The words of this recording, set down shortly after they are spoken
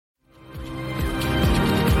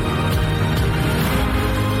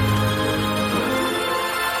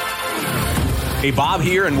Hey, Bob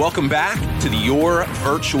here, and welcome back to the Your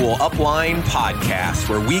Virtual Upline podcast,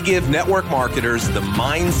 where we give network marketers the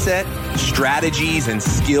mindset, strategies, and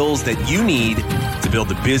skills that you need to build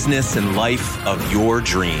the business and life of your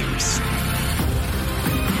dreams.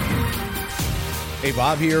 Hey,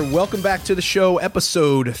 Bob here. Welcome back to the show,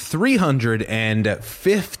 episode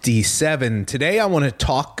 357. Today, I want to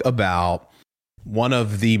talk about one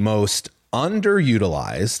of the most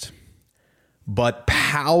underutilized but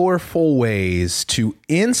powerful ways to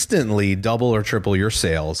instantly double or triple your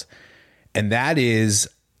sales, and that is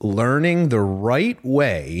learning the right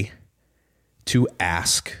way to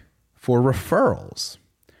ask for referrals.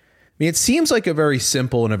 I mean, it seems like a very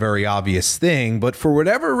simple and a very obvious thing, but for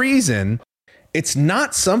whatever reason, it's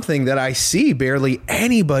not something that I see barely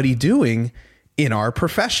anybody doing in our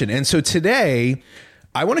profession. And so today,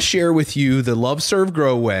 I want to share with you the Love, Serve,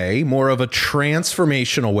 Grow way, more of a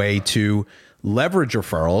transformational way to leverage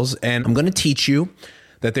referrals. And I'm going to teach you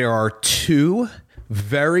that there are two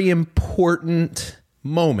very important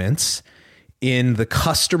moments in the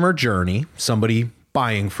customer journey, somebody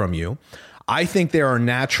buying from you. I think there are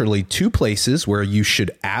naturally two places where you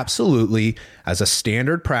should absolutely, as a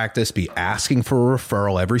standard practice, be asking for a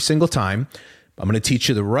referral every single time. I'm going to teach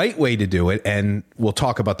you the right way to do it, and we'll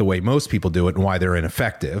talk about the way most people do it and why they're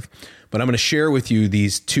ineffective. But I'm going to share with you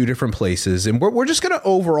these two different places, and we're just going to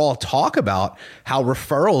overall talk about how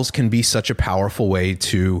referrals can be such a powerful way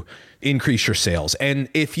to increase your sales. And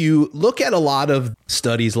if you look at a lot of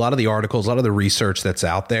studies, a lot of the articles, a lot of the research that's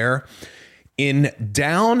out there, in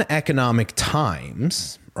down economic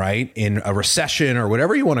times, right, in a recession or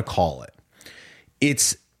whatever you want to call it,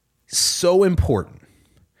 it's so important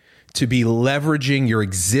to be leveraging your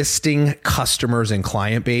existing customers and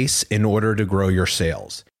client base in order to grow your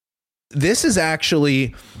sales. This is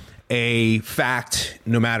actually a fact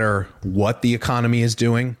no matter what the economy is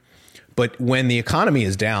doing. But when the economy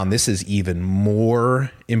is down, this is even more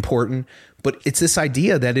important. But it's this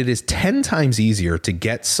idea that it is 10 times easier to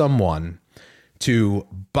get someone to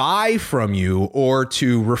buy from you or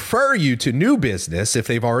to refer you to new business if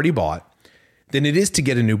they've already bought than it is to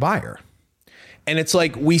get a new buyer. And it's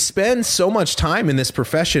like we spend so much time in this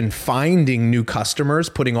profession finding new customers,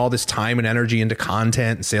 putting all this time and energy into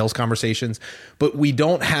content and sales conversations, but we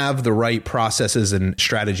don't have the right processes and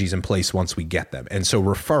strategies in place once we get them. And so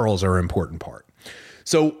referrals are an important part.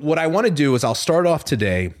 So what I want to do is I'll start off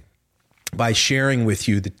today by sharing with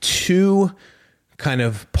you the two kind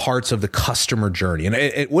of parts of the customer journey.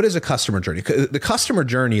 And what is a customer journey? The customer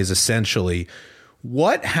journey is essentially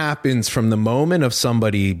what happens from the moment of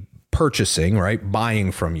somebody purchasing, right,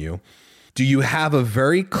 buying from you. Do you have a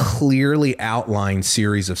very clearly outlined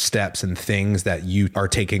series of steps and things that you are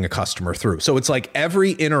taking a customer through? So it's like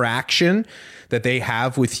every interaction that they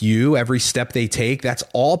have with you, every step they take, that's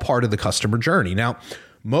all part of the customer journey. Now,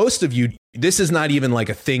 most of you, this is not even like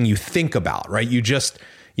a thing you think about, right? You just,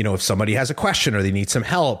 if somebody has a question or they need some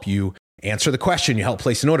help, you answer the question, you help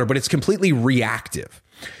place an order, but it's completely reactive.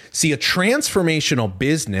 See, a transformational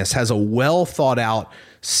business has a well thought out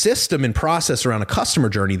system and process around a customer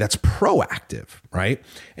journey that's proactive, right?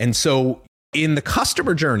 And so in the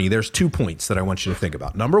customer journey, there's 2 points that I want you to think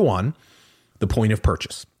about. Number one, the point of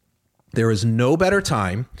purchase. There is no better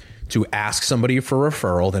time to ask somebody for a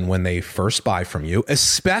referral than when they first buy from you,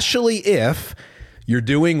 especially if you're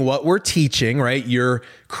doing what we're teaching, right? You're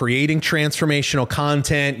creating transformational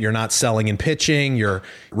content. You're not selling and pitching. You're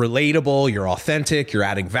relatable. You're authentic. You're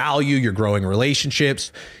adding value. You're growing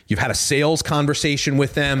relationships. You've had a sales conversation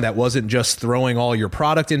with them that wasn't just throwing all your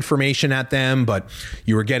product information at them, but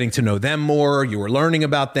you were getting to know them more. You were learning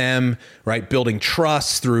about them, right? Building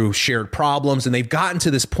trust through shared problems. And they've gotten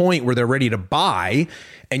to this point where they're ready to buy.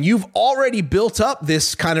 And you've already built up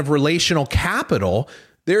this kind of relational capital.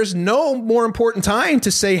 There's no more important time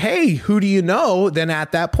to say, hey, who do you know, than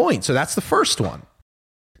at that point. So that's the first one.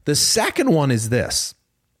 The second one is this,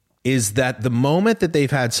 is that the moment that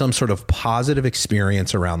they've had some sort of positive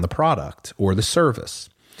experience around the product or the service.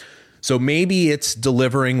 So maybe it's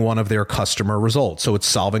delivering one of their customer results. So it's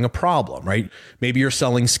solving a problem, right? Maybe you're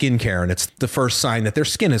selling skincare and it's the first sign that their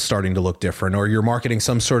skin is starting to look different, or you're marketing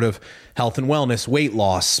some sort of health and wellness, weight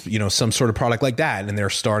loss, some sort of product like that. And they're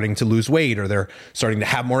starting to lose weight or they're starting to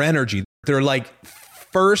have more energy. They're like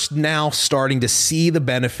first now starting to see the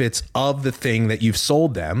benefits of the thing that you've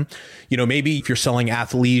sold them. Maybe if you're selling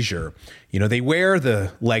athleisure, they wear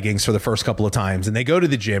the leggings for the first couple of times and they go to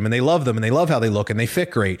the gym and they love them and they love how they look and they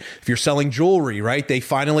fit great. If you're selling jewelry, right? They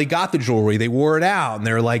finally got the jewelry, they wore it out and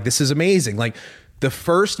they're like, this is amazing. Like the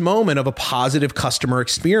first moment of a positive customer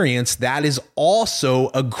experience, that is also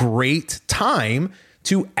a great time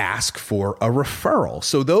to ask for a referral.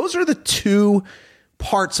 So those are the two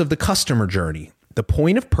parts of the customer journey. The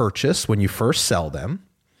point of purchase when you first sell them.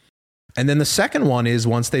 And then the second one is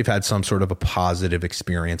once they've had some sort of a positive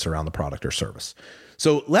experience around the product or service.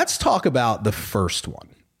 So let's talk about the first one.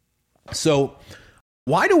 So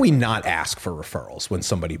why do we not ask for referrals when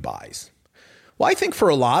somebody buys? Well, I think for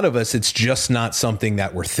a lot of us, it's just not something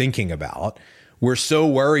that we're thinking about. We're so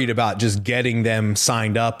worried about just getting them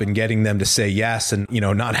signed up and getting them to say yes and,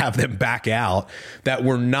 not have them back out that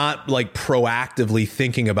we're not like proactively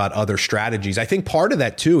thinking about other strategies. I think part of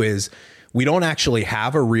that too is we don't actually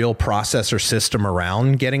have a real process or system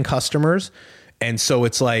around getting customers. And so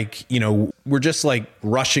it's like, we're just like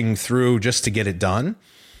rushing through just to get it done.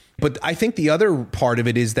 But I think the other part of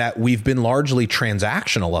it is that we've been largely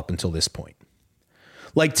transactional up until this point.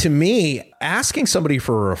 Like to me, asking somebody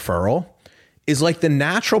for a referral is like the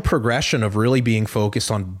natural progression of really being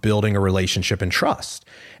focused on building a relationship and trust.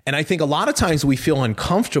 And I think a lot of times we feel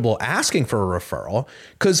uncomfortable asking for a referral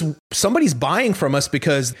because somebody's buying from us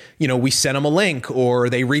because, we sent them a link or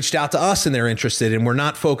they reached out to us and they're interested and we're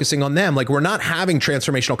not focusing on them. Like we're not having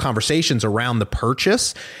transformational conversations around the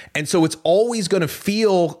purchase. And so it's always going to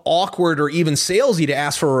feel awkward or even salesy to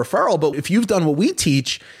ask for a referral. But if you've done what we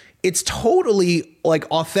teach, it's totally like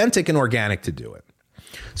authentic and organic to do it.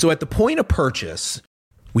 So at the point of purchase,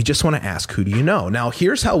 we just want to ask, who do you know? Now,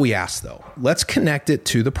 here's how we ask, though. Let's connect it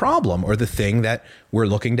to the problem or the thing that we're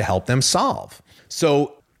looking to help them solve.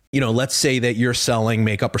 So, let's say that you're selling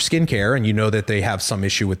makeup or skincare and you know that they have some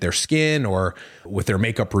issue with their skin or with their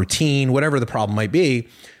makeup routine, whatever the problem might be.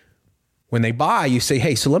 When they buy, you say,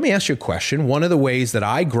 hey, so let me ask you a question. One of the ways that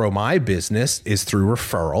I grow my business is through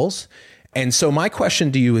referrals. And so my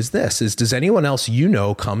question to you is this, does anyone else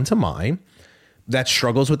come to mind that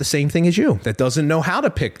struggles with the same thing as you, that doesn't know how to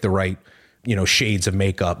pick the right, shades of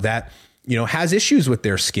makeup, that, has issues with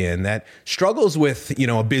their skin, that struggles with,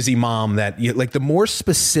 a busy mom, that like the more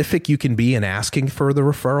specific you can be in asking for the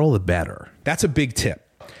referral, the better. That's a big tip.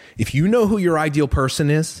 If you know who your ideal person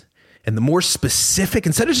is, and the more specific,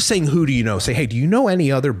 instead of just saying, who do you know, say, hey, do you know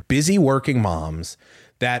any other busy working moms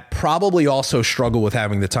that probably also struggle with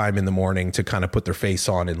having the time in the morning to kind of put their face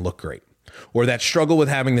on and look great? Or that struggle with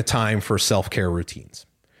having the time for self-care routines?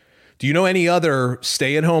 Do you know any other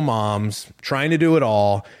stay-at-home moms trying to do it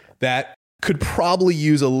all that could probably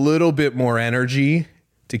use a little bit more energy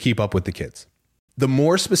to keep up with the kids? The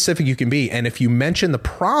more specific you can be, and if you mention the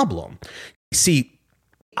problem, see,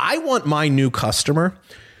 I want my new customer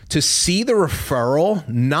to see the referral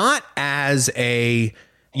not as a,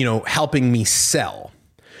 helping me sell,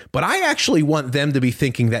 but I actually want them to be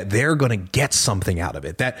thinking that they're going to get something out of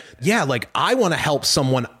it. That, I want to help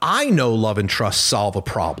someone I know, love, and trust solve a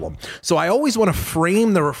problem. So I always want to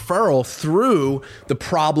frame the referral through the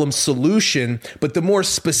problem solution. But the more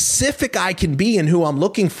specific I can be in who I'm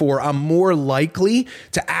looking for, I'm more likely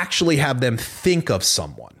to actually have them think of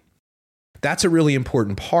someone. That's a really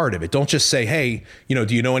important part of it. Don't just say, hey, do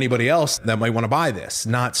you know anybody else that might want to buy this?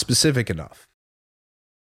 Not specific enough.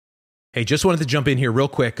 Hey, just wanted to jump in here real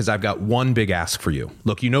quick because I've got one big ask for you.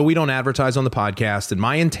 Look, we don't advertise on the podcast, and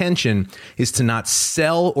my intention is to not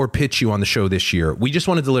sell or pitch you on the show this year. We just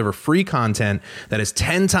want to deliver free content that is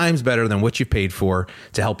 10 times better than what you paid for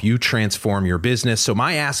to help you transform your business. So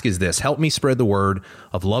my ask is this: help me spread the word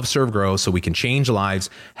of Love, Serve, Grow so we can change lives,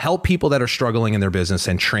 help people that are struggling in their business,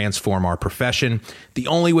 and transform our profession. The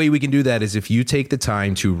only way we can do that is if you take the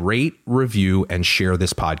time to rate, review, and share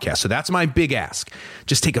this podcast. So that's my big ask.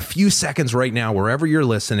 Just take a few seconds right now, wherever you're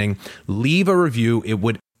listening, leave a review. It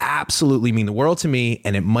would absolutely mean the world to me,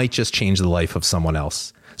 and it might just change the life of someone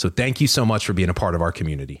else. So thank you so much for being a part of our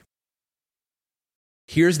community.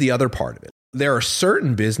 Here's the other part of it. There are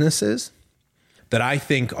certain businesses that I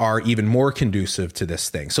think are even more conducive to this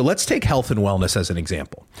thing. So let's take health and wellness as an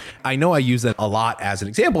example. I know I use that a lot as an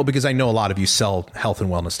example because I know a lot of you sell health and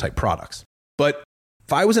wellness type products. But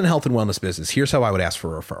if I was in a health and wellness business, here's how I would ask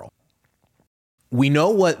for a referral. We know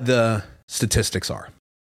what the statistics are.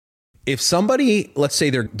 If somebody, let's say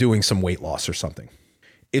they're doing some weight loss or something,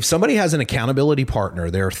 if somebody has an accountability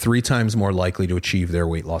partner, they're 3 times more likely to achieve their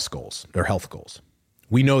weight loss goals, their health goals.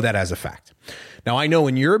 We know that as a fact. Now, I know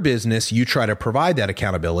in your business, you try to provide that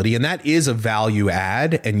accountability, and that is a value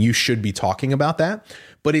add, and you should be talking about that.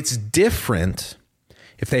 But it's different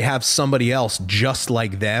if they have somebody else just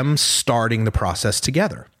like them starting the process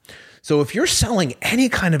together. So if you're selling any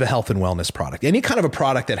kind of a health and wellness product, any kind of a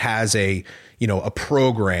product that has a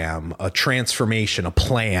program, a transformation, a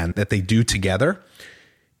plan that they do together,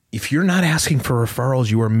 if you're not asking for referrals,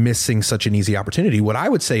 you are missing such an easy opportunity. What I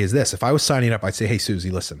would say is this: if I was signing up, I'd say, hey, Susie,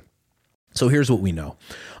 listen, So here's what we know.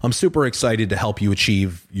 I'm super excited to help you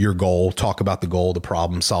achieve your goal, talk about the goal, the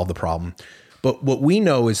problem, solve the problem. But what we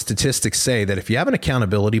know is statistics say that if you have an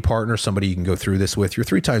accountability partner, somebody you can go through this with, you're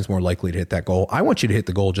 3 times more likely to hit that goal. I want you to hit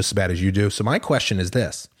the goal just as bad as you do. So my question is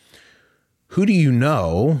this: who do you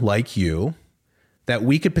know, like you, that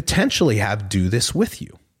we could potentially have do this with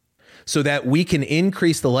you, so that we can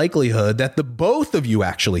increase the likelihood that the both of you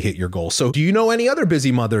actually hit your goal? So do you know any other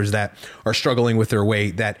busy mothers that are struggling with their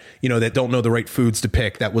weight, that, that don't know the right foods to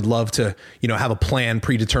pick, that would love to, have a plan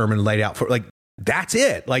predetermined, laid out for, like, that's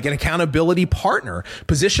it. Like an accountability partner.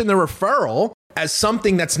 Position the referral as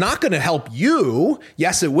something that's not going to help you.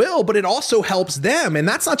 Yes, it will, but it also helps them. And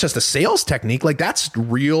that's not just a sales technique. Like, that's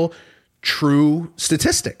real, true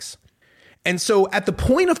statistics. And so at the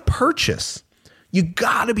point of purchase, you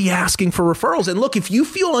got to be asking for referrals. And look, if you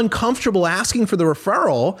feel uncomfortable asking for the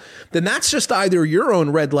referral, then that's just either your own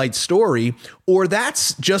red light story, or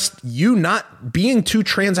that's just you not being too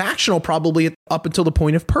transactional, probably up until the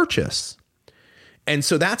point of purchase. And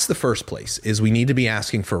so that's the first place, is we need to be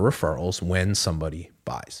asking for referrals when somebody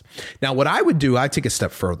buys. Now, what I would do, I'd take a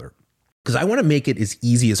step further, because I want to make it as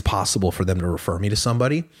easy as possible for them to refer me to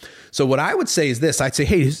somebody. So what I would say is this: I'd say,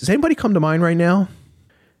 hey, does anybody come to mind right now?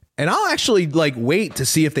 And I'll actually wait to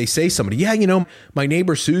see if they say somebody. Yeah, my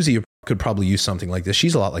neighbor Susie could probably use something like this.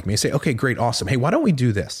 She's a lot like me. I say, okay, great, awesome. Hey, why don't we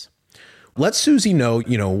do this? Let Susie know,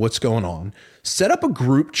 what's going on. Set up a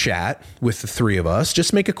group chat with the 3 of us.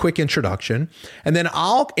 Just make a quick introduction. And then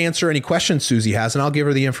I'll answer any questions Susie has, and I'll give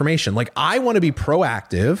her the information. Like, I want to be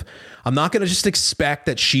proactive. I'm not going to just expect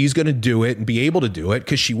that she's going to do it and be able to do it,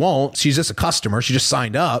 because she won't. She's just a customer. She just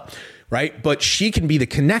signed up, right? But she can be the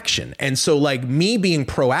connection. And so, me being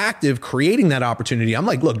proactive, creating that opportunity, I'm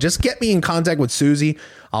like, look, just get me in contact with Susie.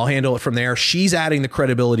 I'll handle it from there. She's adding the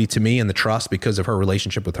credibility to me and the trust because of her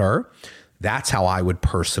relationship with her. That's how I would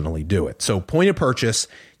personally do it. So point of purchase,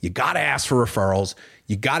 you got to ask for referrals.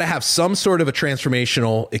 You got to have some sort of a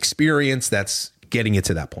transformational experience that's getting you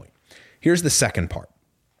to that point. Here's the second part.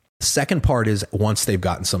 The second part is once they've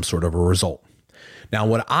gotten some sort of a result. Now,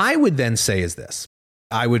 what I would then say is this: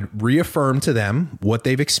 I would reaffirm to them what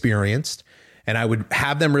they've experienced, and I would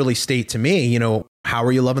have them really state to me, how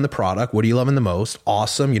are you loving the product? What are you loving the most?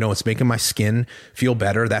 Awesome. It's making my skin feel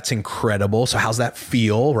better. That's incredible. So how's that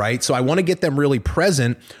feel, right? So I want to get them really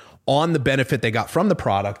present on the benefit they got from the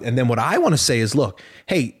product. And then what I want to say is, look,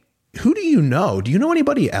 hey, who do you know? Do you know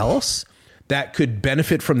anybody else that could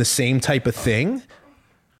benefit from the same type of thing?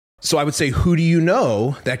 So I would say, who do you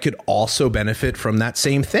know that could also benefit from that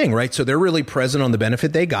same thing, right? So they're really present on the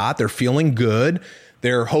benefit they got. They're feeling good.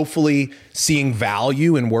 They're hopefully seeing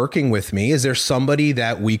value in working with me. Is there somebody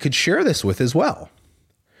that we could share this with as well?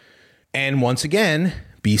 And once again,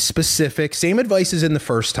 be specific. Same advice as in the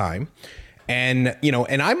first time. And,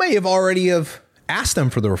 and I may have already have asked them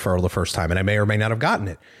for the referral the first time, and I may or may not have gotten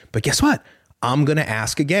it. But guess what? I'm going to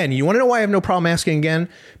ask again. You want to know why I have no problem asking again?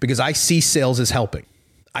 Because I see sales as helping.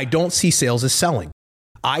 I don't see sales as selling.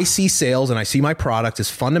 I see sales and I see my product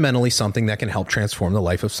as fundamentally something that can help transform the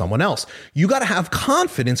life of someone else. You got to have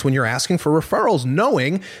confidence when you're asking for referrals,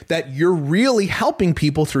 knowing that you're really helping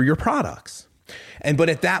people through your products. But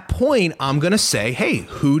at that point, I'm going to say, hey,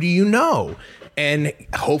 who do you know? And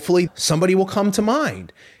hopefully somebody will come to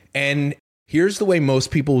mind. And here's the way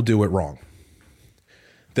most people do it wrong.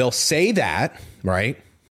 They'll say that, right?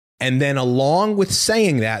 And then along with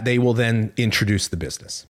saying that, they will then introduce the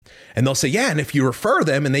business. And they'll say, yeah, and if you refer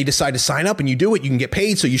them and they decide to sign up and you do it, you can get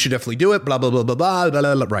paid. So you should definitely do it, blah, blah, blah, blah, blah, blah,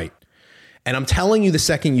 blah, blah, right. And I'm telling you, the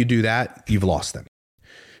second you do that, you've lost them.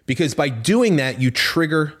 Because by doing that, you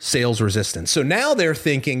trigger sales resistance. So now they're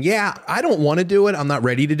thinking, yeah, I don't want to do it. I'm not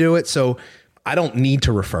ready to do it. So I don't need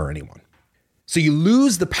to refer anyone. So you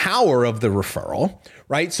lose the power of the referral,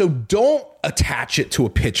 right? So don't attach it to a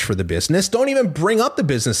pitch for the business. Don't even bring up the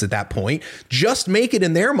business at that point. Just make it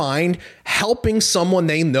in their mind helping someone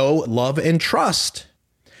they know, love, and trust,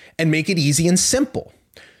 and make it easy and simple.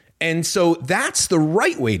 And so that's the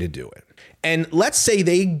right way to do it. And let's say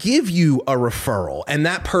they give you a referral and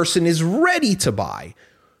that person is ready to buy.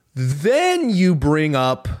 Then you bring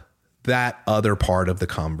up that other part of the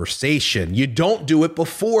conversation. You don't do it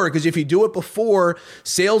before, because if you do it before,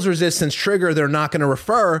 sales resistance trigger, they're not going to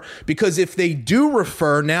refer, because if they do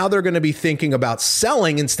refer, now they're going to be thinking about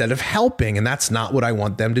selling instead of helping. And that's not what I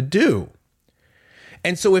want them to do.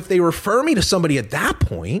 And so if they refer me to somebody at that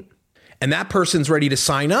point and that person's ready to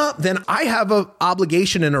sign up, then I have an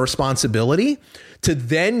obligation and a responsibility to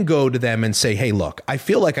then go to them and say, hey, look, I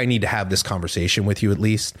feel like I need to have this conversation with you at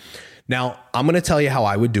least. Now, I'm going to tell you how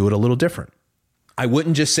I would do it a little different. I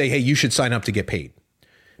wouldn't just say, hey, you should sign up to get paid,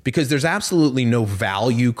 because there's absolutely no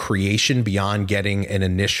value creation beyond getting an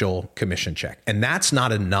initial commission check. And that's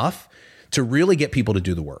not enough to really get people to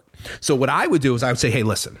do the work. So what I would do is I would say, hey,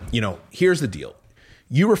 listen, here's the deal.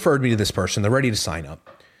 You referred me to this person. They're ready to sign up.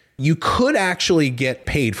 You could actually get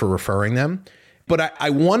paid for referring them, but I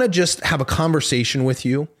want to just have a conversation with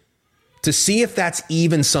you to see if that's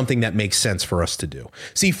even something that makes sense for us to do.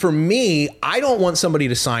 See, for me, I don't want somebody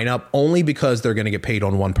to sign up only because they're going to get paid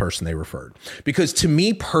on one person they referred. Because to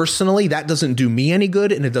me personally, that doesn't do me any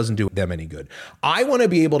good and it doesn't do them any good. I want to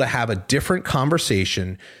be able to have a different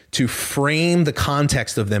conversation to frame the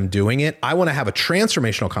context of them doing it. I want to have a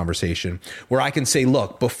transformational conversation where I can say,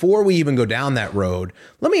 look, before we even go down that road,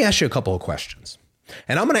 let me ask you a couple of questions.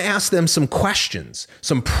 And I'm going to ask them some questions,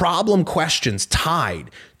 some problem questions tied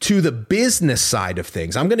to the business side of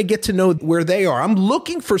things. I'm going to get to know where they are. I'm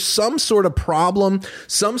looking for some sort of problem,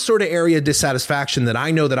 some sort of area of dissatisfaction that I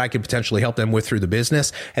know that I could potentially help them with through the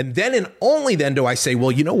business. And then and only then do I say,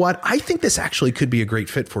 well, you know what? I think this actually could be a great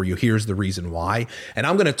fit for you. Here's the reason why. And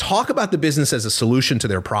I'm going to talk about the business as a solution to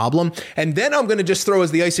their problem. And then I'm going to just throw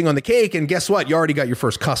as the icing on the cake. And guess what? You already got your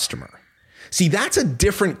first customer. See, that's a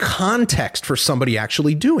different context for somebody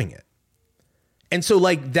actually doing it. And so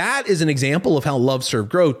that is an example of how Love, Serve,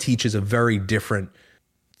 Grow teaches a very different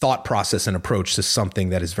thought process and approach to something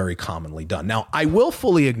that is very commonly done. Now, I will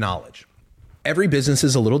fully acknowledge every business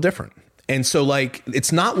is a little different. And so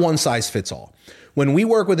it's not one size fits all. When we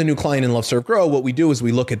work with a new client in Love, Serve, Grow, what we do is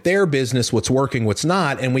we look at their business, what's working, what's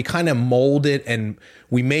not, and we kind of mold it and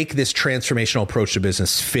we make this transformational approach to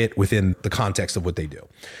business fit within the context of what they do.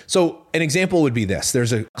 So an example would be this.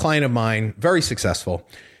 There's a client of mine, very successful.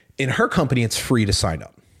 In her company, it's free to sign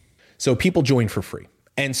up. So people join for free.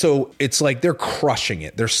 And so it's they're crushing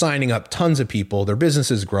it. They're signing up tons of people. Their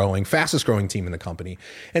business is growing, fastest growing team in the company.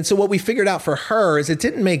 And so what we figured out for her is it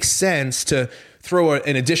didn't make sense to throw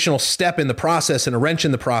an additional step in the process and a wrench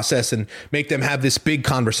in the process and make them have this big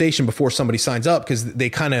conversation before somebody signs up, because they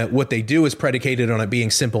what they do is predicated on it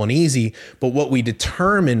being simple and easy. But what we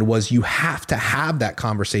determined was you have to have that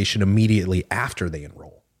conversation immediately after they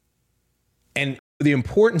enroll. And the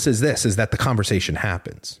importance is that the conversation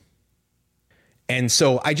happens. And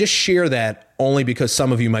so I just share that only because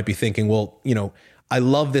some of you might be thinking, well, I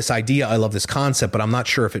love this idea. I love this concept, but I'm not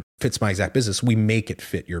sure if it fits my exact business. We make it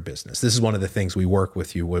fit your business. This is one of the things we work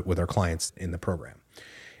with you with our clients in the program.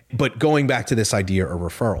 But going back to this idea of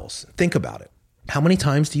referrals, think about it. How many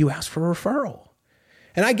times do you ask for a referral?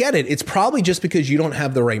 And I get it. It's probably just because you don't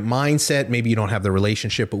have the right mindset. Maybe you don't have the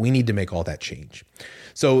relationship, but we need to make all that change.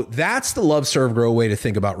 So that's the Love, Serve, Grow way to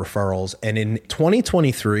think about referrals. And in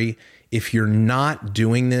 2023, if you're not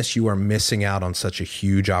doing this, you are missing out on such a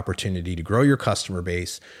huge opportunity to grow your customer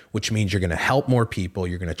base, which means you're going to help more people.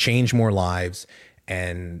 You're going to change more lives.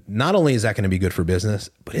 And not only is that going to be good for business,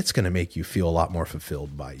 but it's going to make you feel a lot more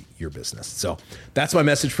fulfilled by your business. So that's my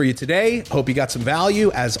message for you today. Hope you got some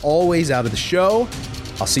value. As always, out of the show.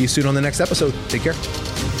 I'll see you soon on the next episode. Take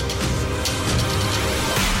care.